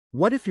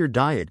What if your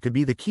diet could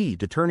be the key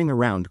to turning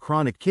around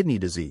chronic kidney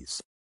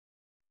disease?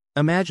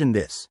 Imagine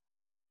this.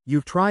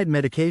 You've tried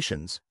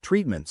medications,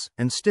 treatments,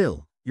 and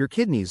still, your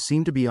kidneys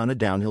seem to be on a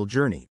downhill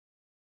journey.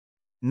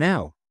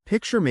 Now,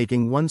 picture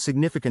making one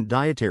significant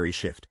dietary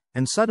shift,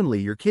 and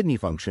suddenly your kidney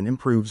function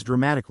improves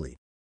dramatically.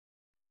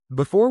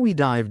 Before we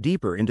dive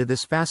deeper into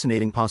this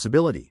fascinating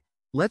possibility,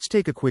 let's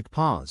take a quick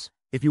pause.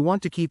 If you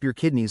want to keep your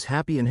kidneys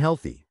happy and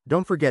healthy,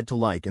 don't forget to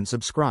like and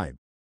subscribe.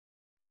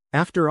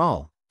 After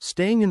all,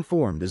 staying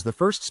informed is the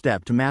first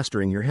step to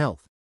mastering your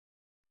health.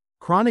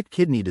 Chronic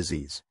kidney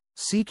disease,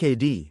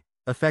 CKD,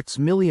 affects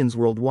millions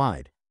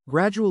worldwide,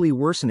 gradually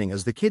worsening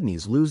as the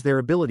kidneys lose their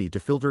ability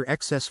to filter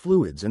excess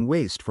fluids and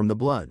waste from the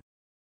blood.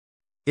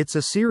 It's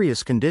a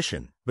serious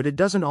condition, but it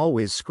doesn't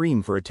always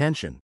scream for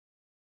attention.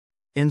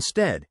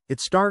 Instead, it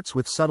starts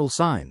with subtle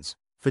signs: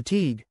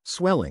 fatigue,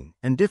 swelling,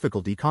 and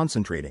difficulty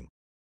concentrating.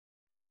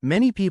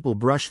 Many people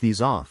brush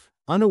these off,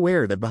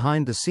 unaware that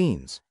behind the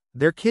scenes,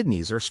 their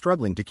kidneys are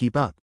struggling to keep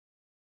up.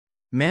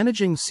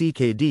 Managing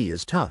CKD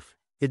is tough.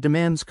 It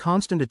demands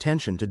constant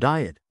attention to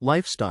diet,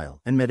 lifestyle,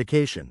 and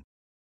medication.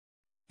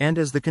 And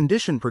as the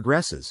condition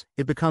progresses,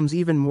 it becomes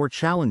even more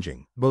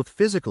challenging, both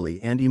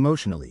physically and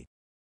emotionally.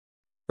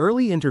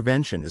 Early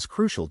intervention is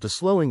crucial to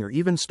slowing or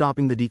even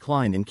stopping the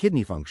decline in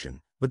kidney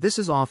function, but this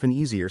is often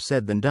easier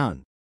said than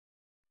done.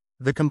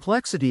 The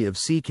complexity of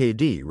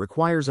CKD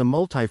requires a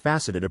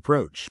multifaceted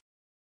approach.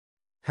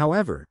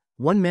 However,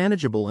 one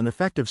manageable and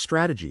effective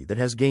strategy that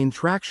has gained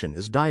traction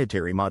is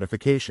dietary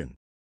modification.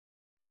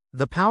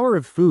 The power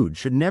of food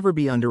should never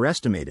be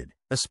underestimated,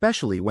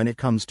 especially when it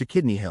comes to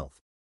kidney health.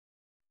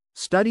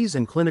 Studies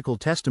and clinical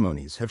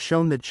testimonies have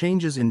shown that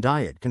changes in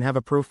diet can have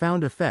a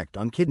profound effect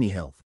on kidney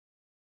health.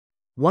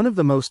 One of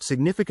the most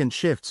significant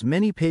shifts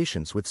many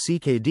patients with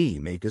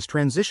CKD make is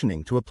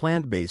transitioning to a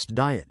plant-based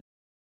diet.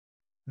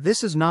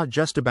 This is not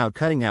just about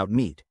cutting out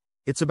meat,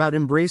 it's about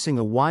embracing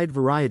a wide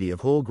variety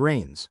of whole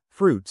grains,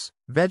 fruits,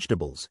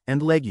 vegetables,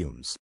 and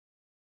legumes.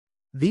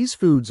 These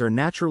foods are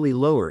naturally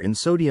lower in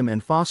sodium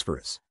and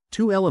phosphorus,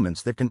 two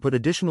elements that can put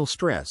additional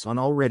stress on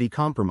already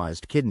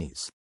compromised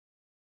kidneys.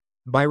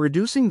 By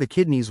reducing the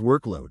kidney's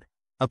workload,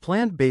 a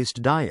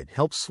plant-based diet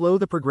helps slow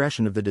the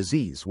progression of the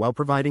disease while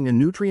providing a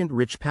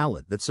nutrient-rich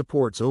palate that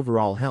supports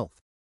overall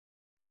health.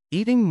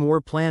 Eating more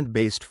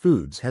plant-based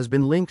foods has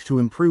been linked to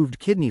improved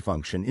kidney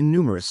function in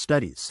numerous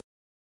studies.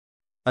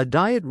 A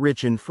diet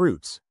rich in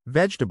fruits,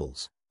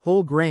 vegetables,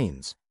 whole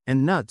grains,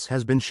 and nuts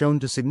has been shown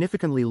to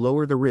significantly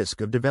lower the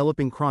risk of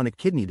developing chronic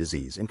kidney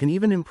disease and can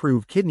even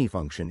improve kidney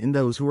function in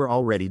those who are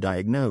already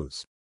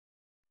diagnosed.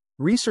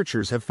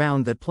 Researchers have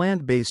found that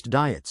plant-based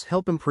diets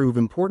help improve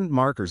important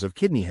markers of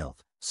kidney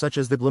health, such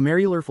as the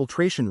glomerular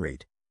filtration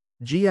rate,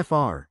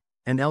 GFR,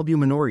 and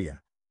albuminuria,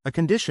 a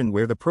condition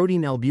where the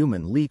protein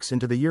albumin leaks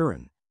into the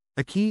urine,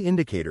 a key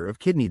indicator of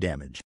kidney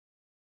damage.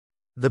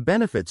 The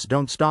benefits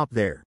don't stop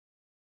there.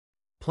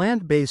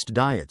 Plant-based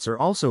diets are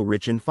also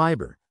rich in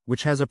fiber,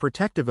 which has a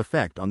protective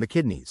effect on the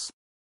kidneys.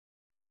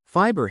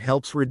 Fiber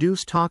helps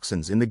reduce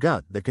toxins in the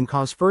gut that can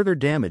cause further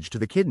damage to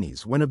the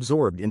kidneys when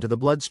absorbed into the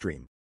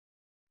bloodstream.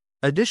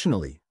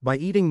 Additionally, by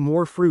eating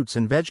more fruits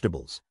and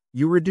vegetables,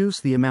 you reduce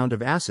the amount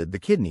of acid the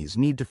kidneys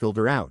need to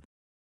filter out.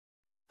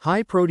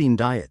 High-protein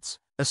diets,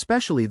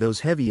 especially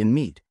those heavy in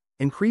meat,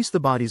 increase the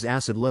body's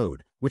acid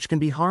load, which can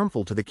be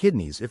harmful to the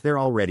kidneys if they're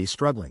already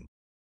struggling.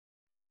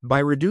 By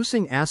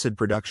reducing acid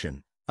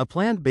production, a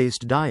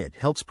plant-based diet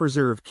helps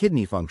preserve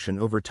kidney function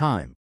over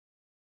time.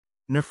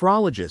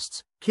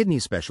 Nephrologists, kidney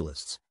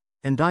specialists,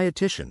 and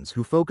dietitians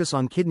who focus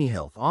on kidney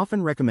health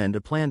often recommend a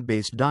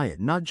plant-based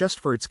diet not just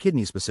for its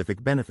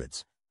kidney-specific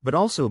benefits, but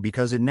also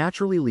because it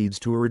naturally leads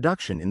to a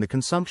reduction in the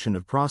consumption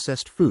of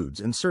processed foods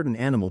and certain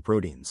animal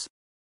proteins.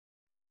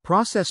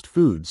 Processed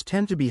foods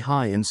tend to be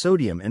high in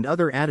sodium and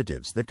other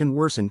additives that can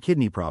worsen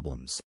kidney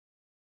problems.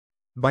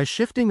 By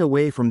shifting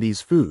away from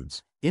these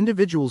foods,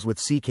 individuals with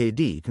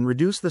CKD can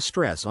reduce the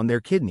stress on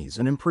their kidneys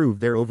and improve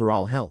their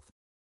overall health.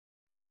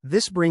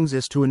 This brings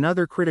us to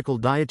another critical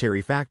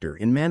dietary factor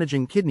in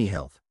managing kidney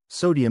health: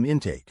 sodium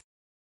intake.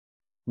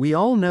 We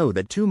all know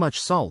that too much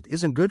salt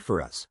isn't good for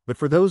us, but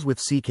for those with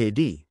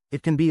CKD,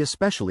 it can be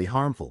especially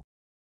harmful.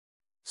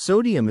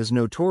 Sodium is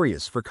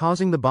notorious for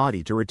causing the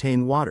body to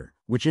retain water,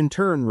 which in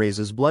turn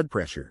raises blood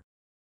pressure.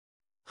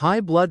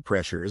 High blood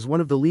pressure is one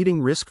of the leading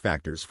risk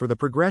factors for the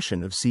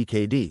progression of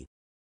CKD.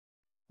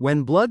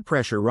 When blood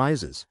pressure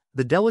rises,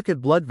 the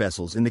delicate blood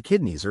vessels in the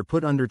kidneys are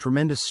put under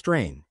tremendous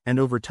strain, and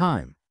over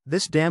time,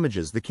 this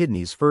damages the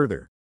kidneys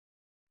further.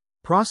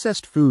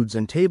 Processed foods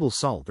and table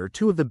salt are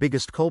two of the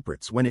biggest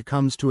culprits when it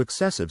comes to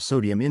excessive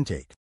sodium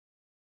intake.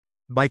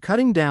 By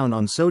cutting down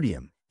on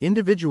sodium,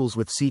 individuals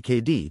with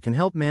CKD can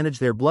help manage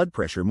their blood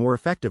pressure more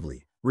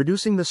effectively,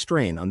 reducing the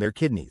strain on their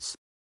kidneys.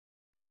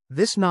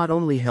 This not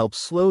only helps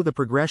slow the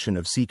progression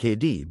of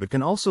CKD but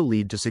can also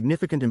lead to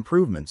significant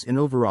improvements in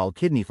overall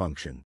kidney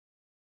function.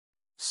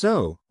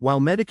 So, while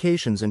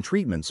medications and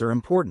treatments are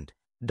important,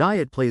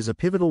 diet plays a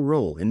pivotal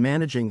role in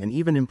managing and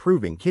even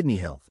improving kidney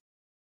health.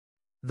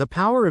 The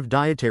power of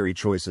dietary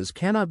choices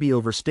cannot be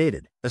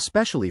overstated,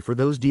 especially for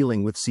those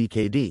dealing with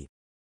CKD.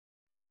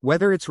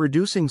 Whether it's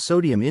reducing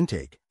sodium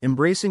intake,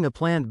 embracing a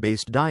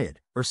plant-based diet,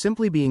 or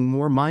simply being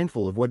more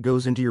mindful of what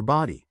goes into your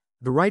body,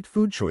 the right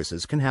food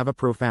choices can have a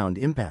profound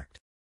impact.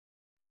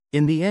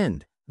 In the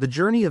end, the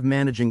journey of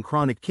managing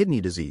chronic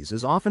kidney disease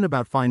is often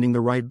about finding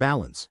the right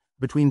balance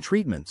between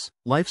treatments,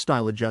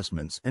 lifestyle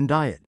adjustments, and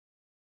diet.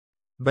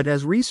 But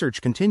as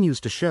research continues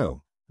to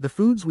show, the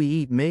foods we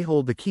eat may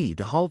hold the key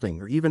to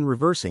halting or even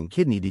reversing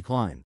kidney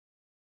decline.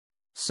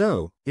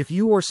 So, if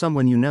you or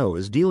someone you know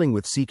is dealing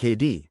with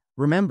CKD,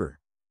 remember,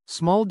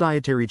 small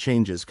dietary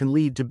changes can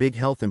lead to big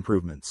health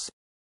improvements.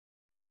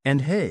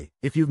 And hey,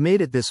 if you've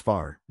made it this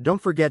far,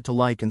 don't forget to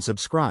like and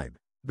subscribe,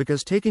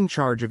 because taking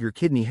charge of your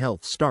kidney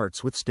health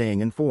starts with staying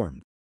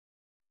informed.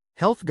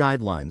 Health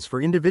guidelines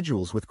for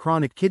individuals with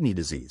chronic kidney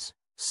disease,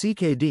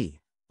 CKD,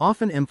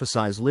 often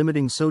emphasize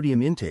limiting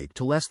sodium intake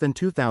to less than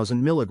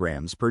 2,000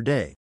 milligrams per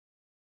day.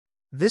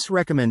 This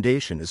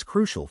recommendation is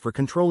crucial for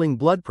controlling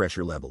blood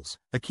pressure levels,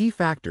 a key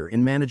factor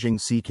in managing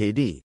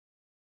CKD.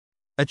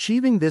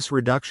 Achieving this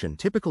reduction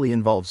typically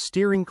involves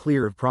steering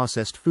clear of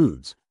processed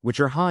foods, which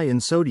are high in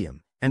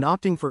sodium, and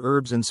opting for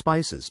herbs and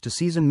spices to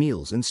season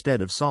meals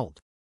instead of salt.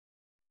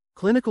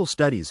 Clinical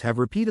studies have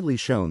repeatedly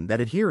shown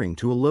that adhering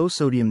to a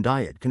low-sodium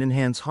diet can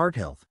enhance heart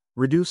health,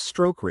 reduce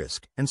stroke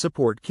risk, and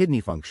support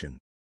kidney function.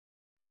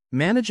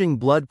 Managing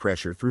blood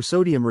pressure through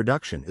sodium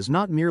reduction is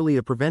not merely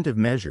a preventive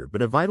measure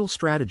but a vital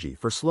strategy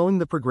for slowing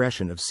the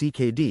progression of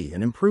CKD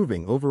and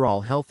improving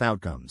overall health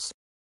outcomes.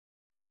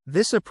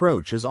 This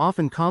approach is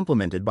often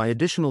complemented by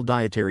additional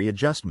dietary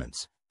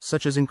adjustments,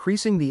 such as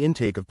increasing the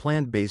intake of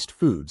plant-based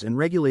foods and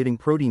regulating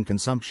protein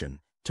consumption,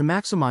 to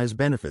maximize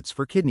benefits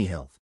for kidney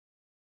health.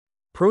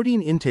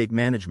 Protein intake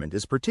management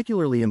is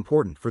particularly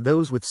important for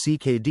those with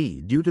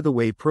CKD due to the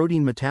way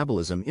protein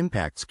metabolism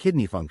impacts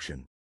kidney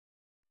function.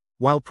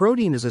 While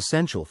protein is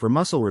essential for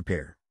muscle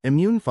repair,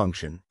 immune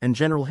function, and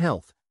general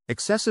health,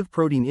 excessive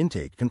protein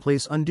intake can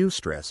place undue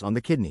stress on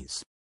the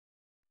kidneys.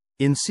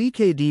 In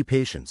CKD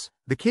patients,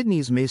 the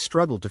kidneys may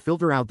struggle to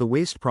filter out the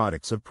waste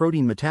products of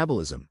protein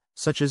metabolism,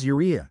 such as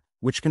urea,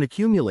 which can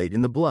accumulate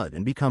in the blood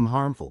and become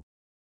harmful.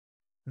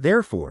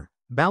 Therefore,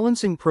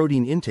 balancing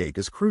protein intake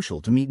is crucial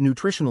to meet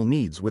nutritional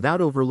needs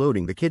without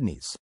overloading the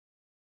kidneys.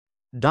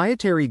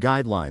 Dietary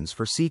guidelines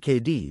for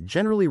CKD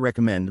generally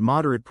recommend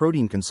moderate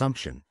protein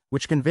consumption,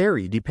 which can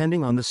vary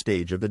depending on the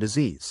stage of the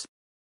disease.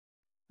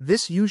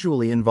 This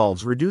usually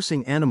involves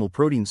reducing animal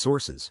protein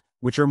sources,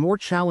 which are more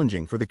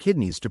challenging for the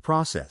kidneys to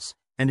process,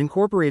 and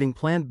incorporating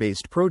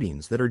plant-based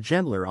proteins that are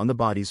gentler on the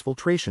body's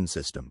filtration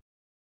system.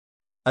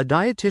 A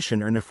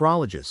dietitian or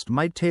nephrologist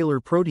might tailor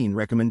protein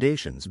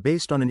recommendations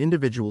based on an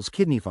individual's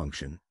kidney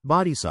function,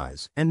 body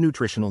size, and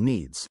nutritional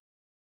needs.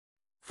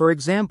 For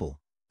example,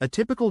 a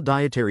typical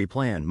dietary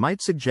plan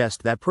might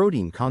suggest that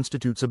protein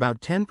constitutes about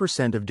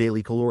 10% of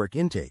daily caloric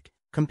intake,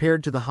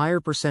 compared to the higher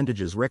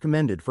percentages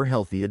recommended for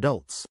healthy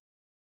adults.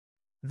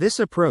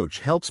 This approach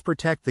helps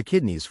protect the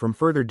kidneys from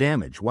further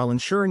damage while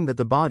ensuring that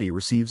the body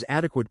receives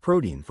adequate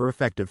protein for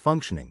effective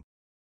functioning.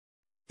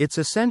 It's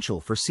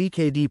essential for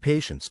CKD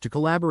patients to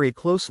collaborate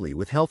closely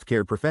with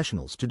healthcare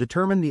professionals to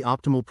determine the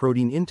optimal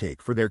protein intake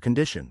for their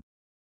condition.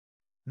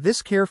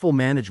 This careful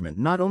management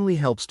not only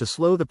helps to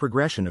slow the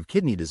progression of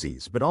kidney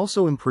disease but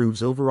also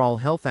improves overall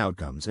health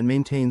outcomes and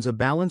maintains a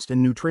balanced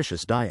and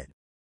nutritious diet.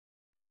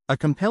 A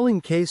compelling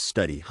case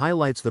study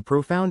highlights the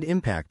profound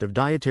impact of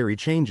dietary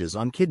changes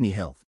on kidney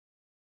health.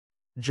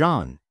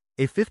 John,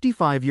 a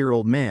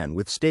 55-year-old man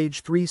with stage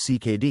 3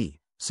 CKD,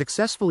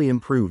 successfully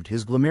improved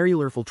his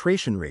glomerular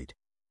filtration rate,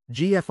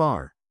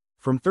 GFR,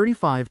 from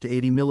 35 to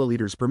 80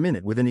 milliliters per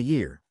minute within a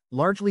year,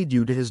 largely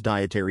due to his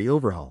dietary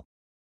overhaul.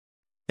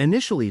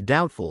 Initially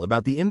doubtful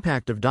about the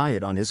impact of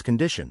diet on his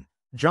condition,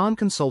 John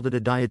consulted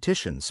a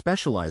dietitian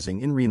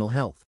specializing in renal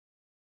health.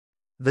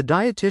 The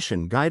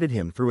dietitian guided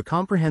him through a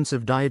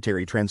comprehensive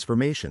dietary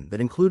transformation that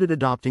included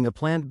adopting a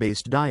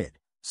plant-based diet,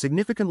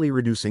 significantly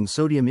reducing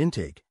sodium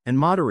intake, and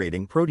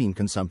moderating protein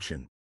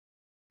consumption.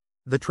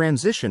 The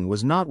transition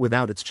was not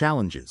without its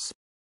challenges.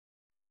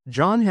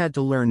 John had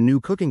to learn new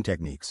cooking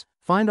techniques,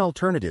 find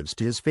alternatives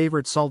to his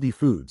favorite salty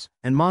foods,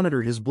 and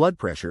monitor his blood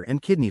pressure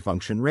and kidney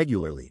function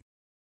regularly.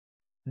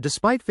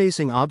 Despite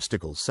facing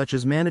obstacles such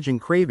as managing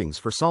cravings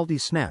for salty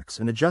snacks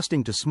and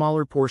adjusting to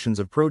smaller portions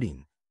of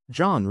protein,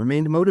 John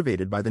remained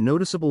motivated by the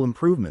noticeable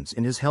improvements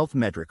in his health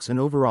metrics and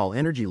overall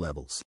energy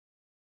levels.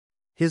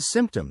 His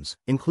symptoms,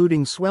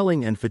 including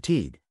swelling and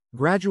fatigue,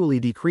 gradually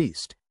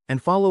decreased,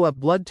 and follow-up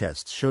blood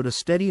tests showed a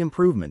steady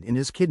improvement in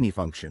his kidney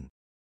function.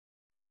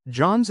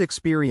 John's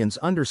experience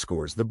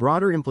underscores the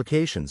broader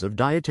implications of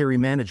dietary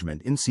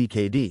management in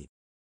CKD.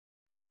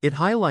 It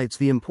highlights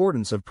the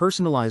importance of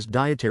personalized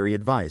dietary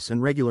advice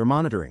and regular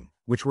monitoring,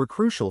 which were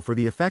crucial for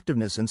the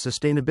effectiveness and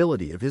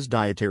sustainability of his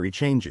dietary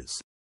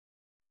changes.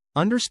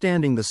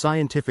 Understanding the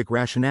scientific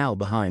rationale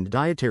behind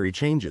dietary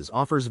changes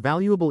offers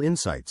valuable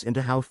insights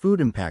into how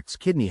food impacts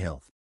kidney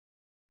health.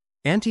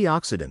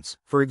 Antioxidants,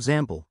 for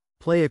example,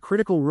 play a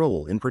critical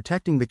role in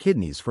protecting the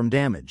kidneys from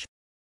damage.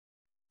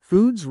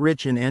 Foods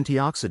rich in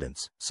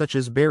antioxidants, such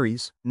as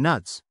berries,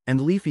 nuts,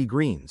 and leafy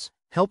greens,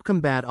 help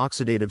combat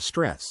oxidative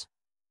stress,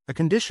 a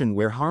condition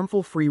where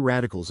harmful free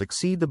radicals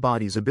exceed the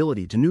body's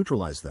ability to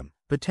neutralize them,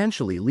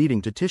 potentially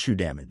leading to tissue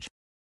damage.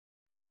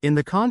 In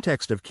the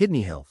context of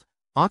kidney health,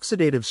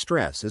 oxidative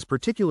stress is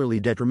particularly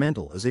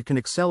detrimental as it can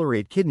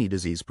accelerate kidney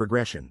disease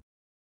progression.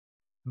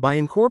 By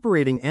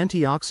incorporating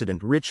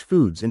antioxidant-rich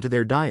foods into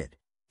their diet,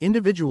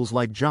 individuals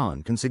like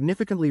John can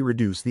significantly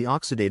reduce the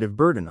oxidative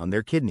burden on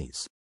their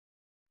kidneys.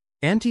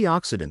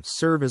 Antioxidants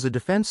serve as a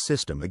defense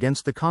system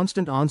against the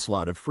constant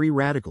onslaught of free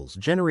radicals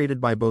generated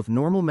by both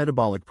normal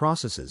metabolic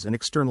processes and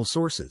external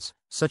sources,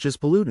 such as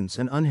pollutants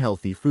and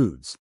unhealthy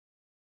foods.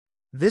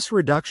 This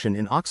reduction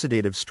in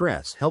oxidative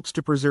stress helps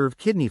to preserve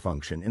kidney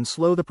function and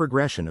slow the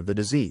progression of the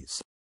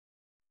disease.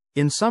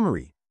 In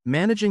summary,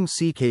 managing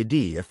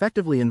CKD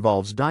effectively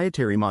involves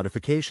dietary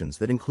modifications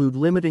that include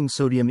limiting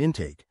sodium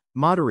intake,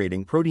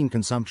 moderating protein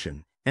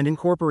consumption, and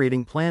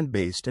incorporating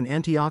plant-based and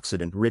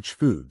antioxidant-rich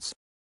foods.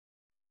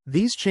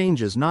 These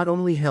changes not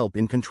only help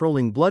in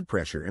controlling blood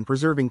pressure and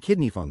preserving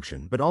kidney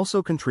function but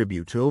also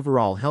contribute to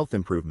overall health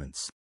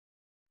improvements.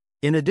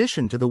 In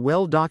addition to the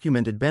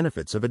well-documented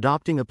benefits of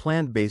adopting a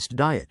plant-based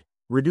diet,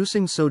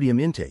 reducing sodium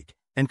intake,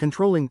 and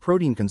controlling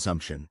protein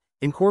consumption,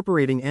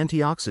 incorporating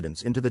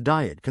antioxidants into the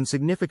diet can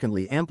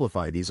significantly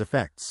amplify these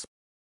effects.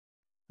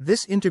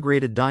 This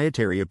integrated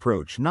dietary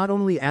approach not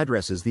only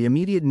addresses the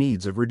immediate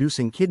needs of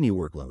reducing kidney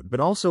workload but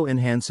also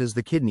enhances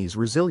the kidney's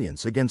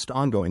resilience against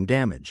ongoing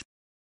damage.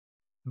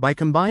 By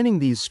combining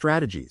these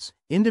strategies,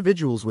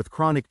 individuals with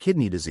chronic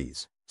kidney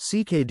disease,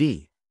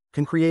 CKD,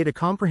 can create a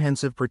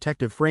comprehensive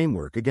protective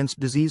framework against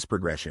disease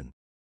progression.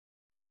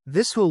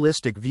 This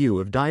holistic view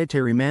of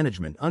dietary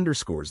management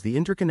underscores the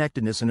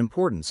interconnectedness and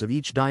importance of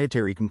each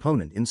dietary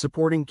component in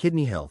supporting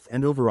kidney health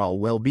and overall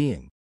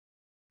well-being.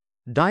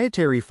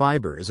 Dietary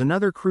fiber is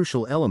another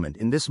crucial element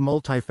in this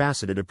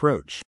multifaceted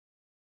approach.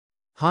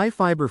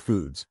 High-fiber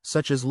foods,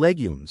 such as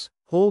legumes,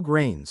 whole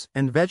grains,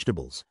 and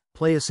vegetables,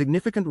 play a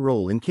significant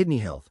role in kidney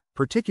health,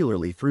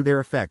 particularly through their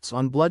effects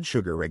on blood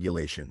sugar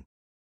regulation.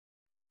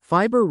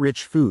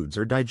 Fiber-rich foods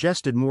are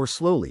digested more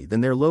slowly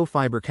than their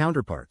low-fiber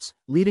counterparts,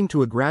 leading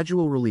to a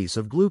gradual release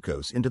of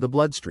glucose into the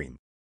bloodstream.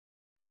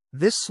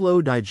 This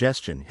slow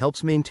digestion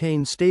helps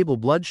maintain stable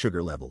blood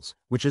sugar levels,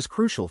 which is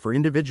crucial for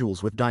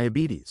individuals with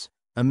diabetes,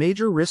 a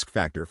major risk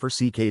factor for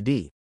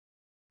CKD.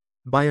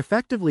 By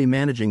effectively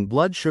managing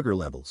blood sugar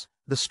levels,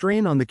 the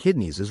strain on the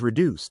kidneys is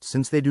reduced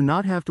since they do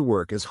not have to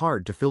work as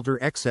hard to filter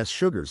excess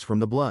sugars from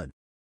the blood.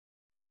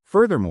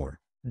 Furthermore,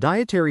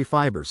 dietary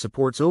fiber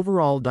supports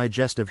overall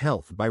digestive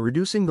health by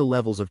reducing the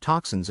levels of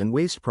toxins and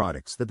waste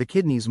products that the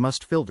kidneys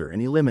must filter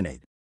and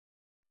eliminate.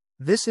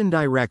 This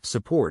indirect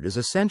support is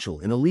essential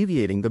in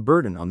alleviating the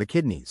burden on the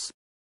kidneys.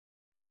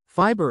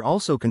 Fiber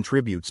also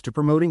contributes to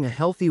promoting a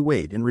healthy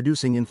weight and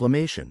reducing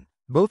inflammation,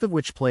 both of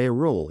which play a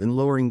role in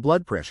lowering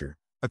blood pressure,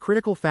 a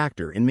critical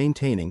factor in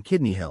maintaining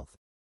kidney health.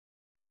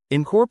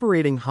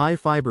 Incorporating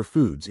high-fiber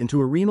foods into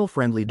a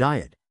renal-friendly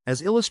diet,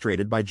 as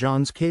illustrated by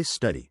John's case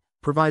study,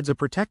 provides a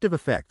protective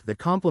effect that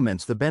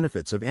complements the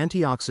benefits of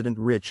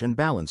antioxidant-rich and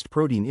balanced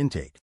protein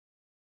intake.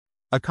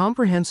 A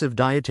comprehensive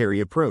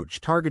dietary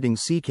approach targeting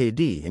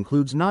CKD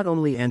includes not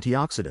only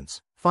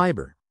antioxidants,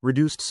 fiber,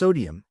 reduced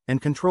sodium, and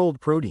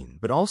controlled protein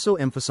but also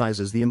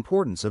emphasizes the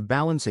importance of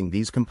balancing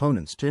these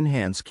components to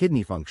enhance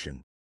kidney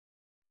function.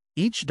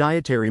 Each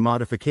dietary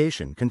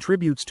modification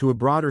contributes to a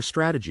broader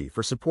strategy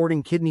for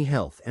supporting kidney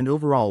health and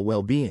overall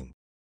well-being.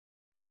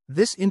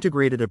 This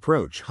integrated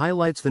approach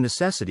highlights the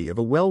necessity of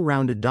a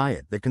well-rounded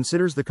diet that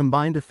considers the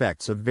combined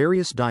effects of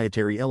various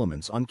dietary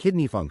elements on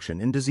kidney function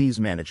and disease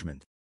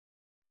management.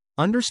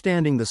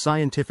 Understanding the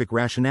scientific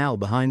rationale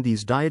behind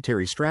these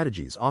dietary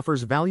strategies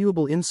offers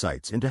valuable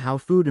insights into how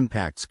food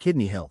impacts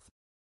kidney health.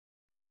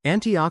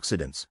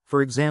 Antioxidants,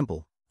 for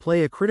example,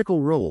 play a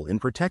critical role in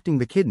protecting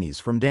the kidneys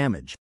from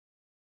damage.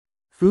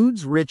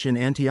 Foods rich in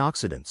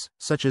antioxidants,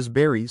 such as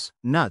berries,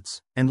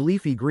 nuts, and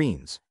leafy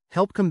greens,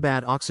 help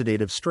combat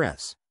oxidative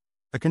stress,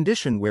 a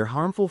condition where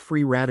harmful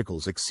free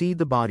radicals exceed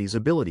the body's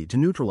ability to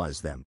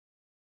neutralize them.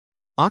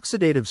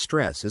 Oxidative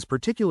stress is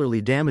particularly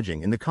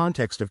damaging in the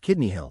context of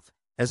kidney health,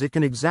 as it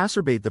can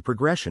exacerbate the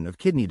progression of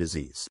kidney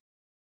disease.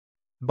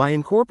 By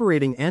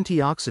incorporating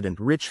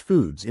antioxidant-rich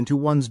foods into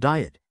one's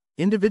diet,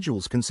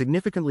 individuals can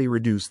significantly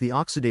reduce the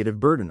oxidative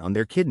burden on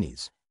their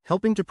kidneys,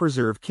 helping to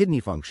preserve kidney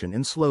function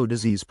and slow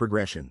disease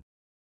progression.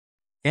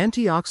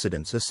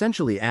 Antioxidants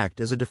essentially act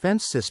as a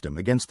defense system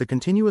against the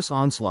continuous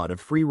onslaught of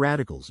free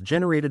radicals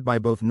generated by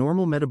both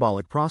normal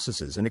metabolic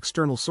processes and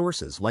external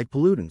sources like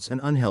pollutants and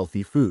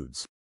unhealthy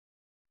foods.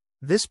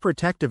 This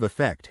protective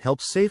effect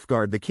helps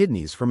safeguard the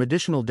kidneys from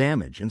additional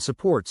damage and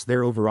supports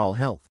their overall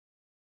health.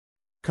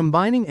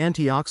 Combining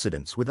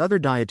antioxidants with other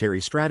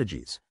dietary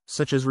strategies,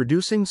 such as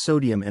reducing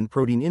sodium and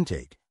protein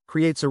intake,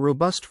 creates a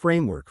robust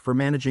framework for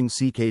managing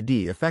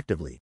CKD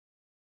effectively.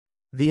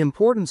 The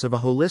importance of a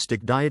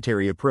holistic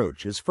dietary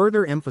approach is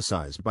further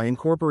emphasized by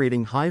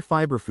incorporating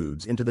high-fiber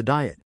foods into the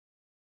diet.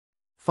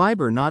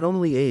 Fiber not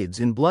only aids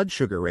in blood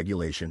sugar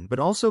regulation but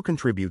also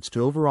contributes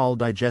to overall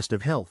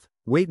digestive health,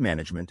 weight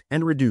management,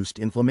 and reduced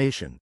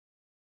inflammation.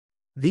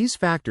 These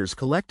factors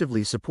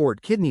collectively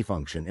support kidney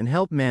function and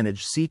help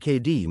manage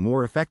CKD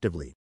more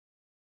effectively.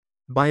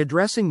 By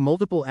addressing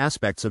multiple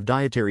aspects of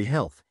dietary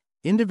health,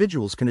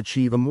 individuals can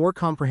achieve a more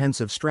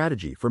comprehensive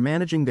strategy for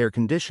managing their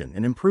condition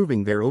and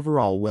improving their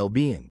overall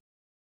well-being.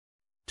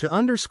 To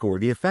underscore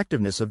the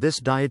effectiveness of this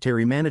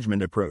dietary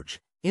management approach,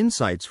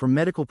 insights from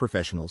medical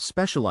professionals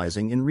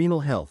specializing in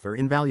renal health are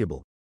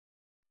invaluable.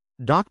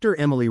 Dr.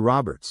 Emily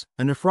Roberts,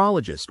 a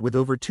nephrologist with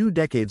over 2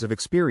 decades of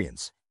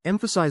experience,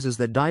 emphasizes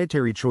that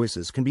dietary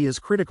choices can be as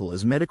critical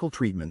as medical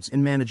treatments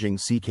in managing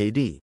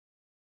CKD.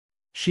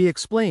 She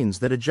explains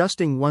that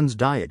adjusting one's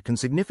diet can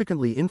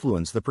significantly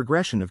influence the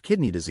progression of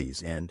kidney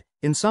disease and,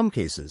 in some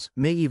cases,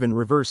 may even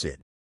reverse it.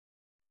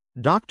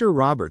 Dr.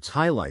 Roberts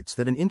highlights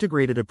that an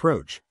integrated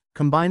approach,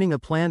 combining a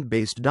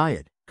plant-based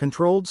diet,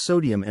 controlled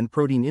sodium and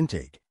protein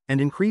intake,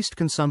 and increased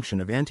consumption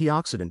of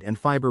antioxidant and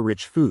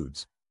fiber-rich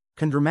foods,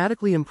 can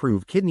dramatically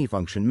improve kidney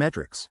function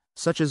metrics,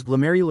 such as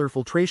glomerular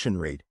filtration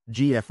rate,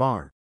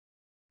 GFR.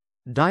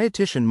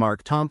 Dietitian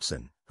Mark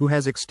Thompson, who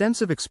has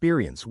extensive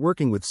experience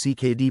working with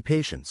CKD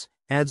patients,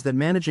 adds that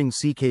managing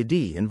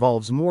CKD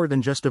involves more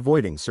than just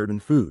avoiding certain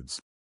foods.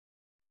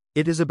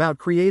 It is about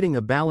creating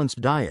a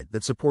balanced diet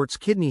that supports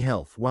kidney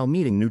health while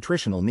meeting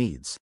nutritional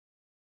needs.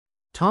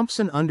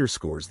 Thompson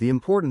underscores the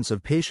importance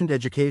of patient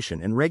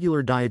education and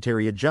regular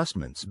dietary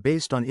adjustments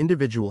based on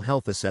individual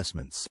health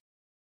assessments.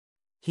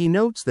 He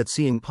notes that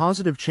seeing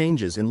positive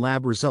changes in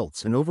lab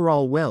results and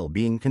overall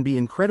well-being can be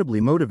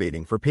incredibly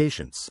motivating for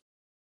patients.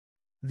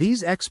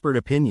 These expert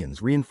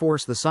opinions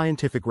reinforce the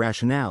scientific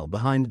rationale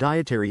behind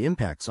dietary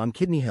impacts on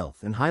kidney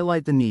health and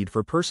highlight the need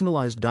for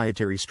personalized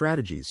dietary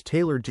strategies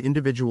tailored to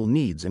individual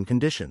needs and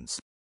conditions.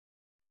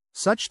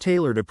 Such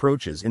tailored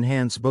approaches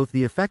enhance both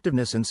the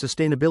effectiveness and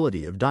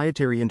sustainability of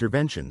dietary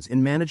interventions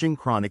in managing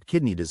chronic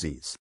kidney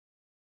disease.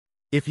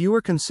 If you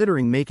are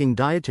considering making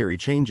dietary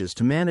changes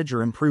to manage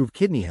or improve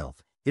kidney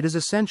health, it is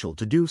essential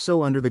to do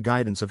so under the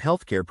guidance of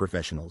healthcare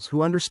professionals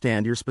who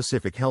understand your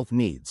specific health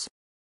needs.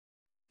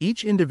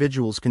 Each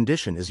individual's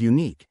condition is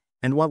unique,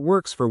 and what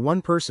works for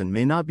one person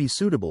may not be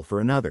suitable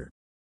for another.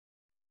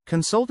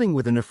 Consulting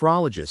with a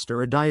nephrologist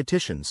or a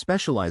dietitian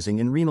specializing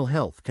in renal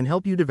health can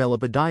help you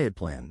develop a diet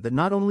plan that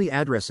not only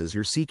addresses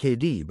your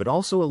CKD but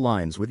also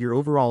aligns with your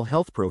overall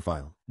health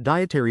profile,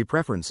 dietary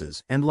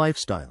preferences, and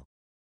lifestyle.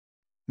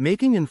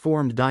 Making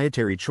informed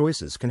dietary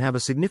choices can have a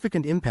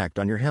significant impact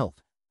on your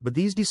health, but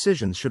these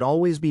decisions should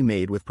always be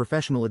made with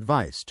professional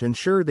advice to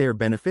ensure they are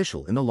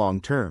beneficial in the long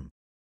term.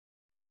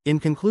 In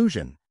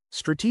conclusion,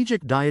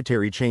 strategic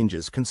dietary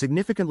changes can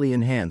significantly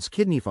enhance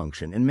kidney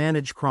function and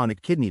manage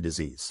chronic kidney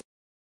disease.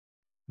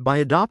 By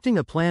adopting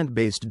a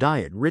plant-based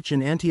diet rich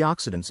in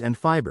antioxidants and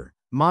fiber,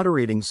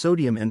 moderating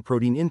sodium and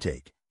protein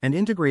intake, and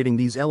integrating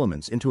these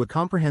elements into a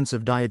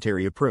comprehensive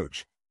dietary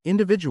approach,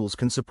 individuals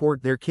can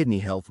support their kidney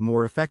health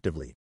more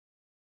effectively.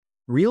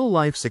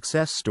 Real-life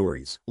success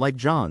stories, like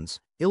John's,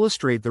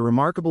 illustrate the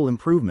remarkable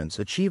improvements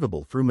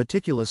achievable through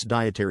meticulous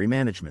dietary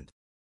management.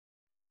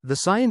 The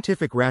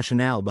scientific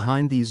rationale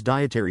behind these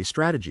dietary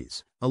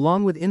strategies,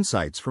 along with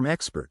insights from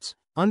experts,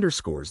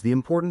 underscores the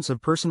importance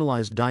of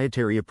personalized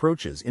dietary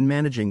approaches in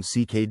managing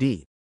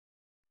CKD.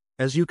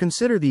 As you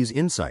consider these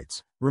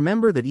insights,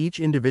 remember that each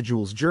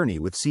individual's journey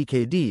with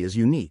CKD is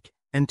unique,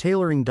 and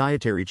tailoring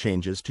dietary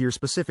changes to your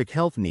specific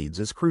health needs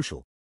is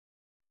crucial.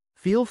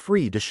 Feel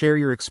free to share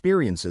your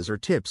experiences or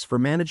tips for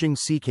managing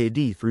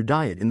CKD through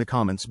diet in the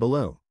comments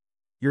below.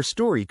 Your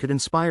story could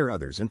inspire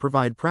others and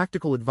provide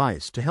practical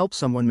advice to help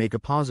someone make a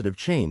positive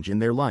change in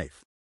their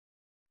life.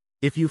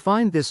 If you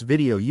find this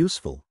video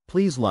useful,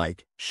 please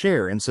like,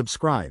 share and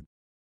subscribe.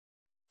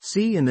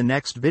 See you in the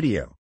next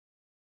video.